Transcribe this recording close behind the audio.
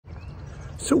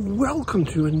So welcome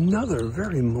to another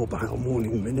very mobile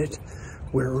morning minute,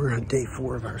 where we're on day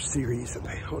 4 of our series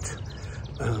about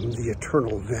the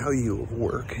eternal value of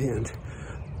work, and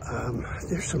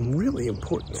there's some really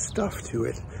important stuff to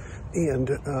it. And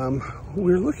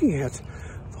we're looking at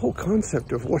the whole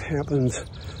concept of what happens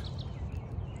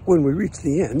when we reach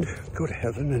the end, go to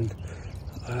heaven,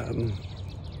 and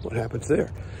what happens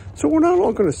there. So we're not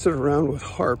all going to sit around with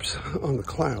harps on the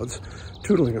clouds,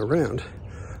 tootling around.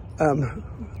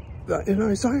 In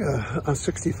Isaiah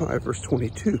 65, verse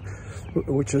 22,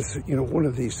 which is, one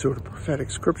of these sort of prophetic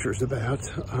scriptures about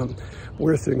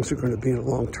where things are going to be in the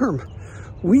long term,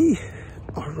 we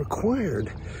are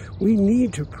required, we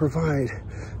need to provide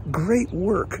great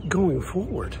work going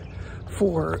forward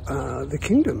for the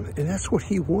kingdom, and that's what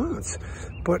he wants.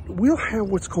 But we'll have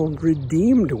what's called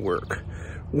redeemed work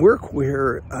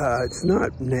where it's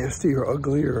not nasty or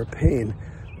ugly or a pain,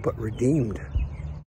 but redeemed.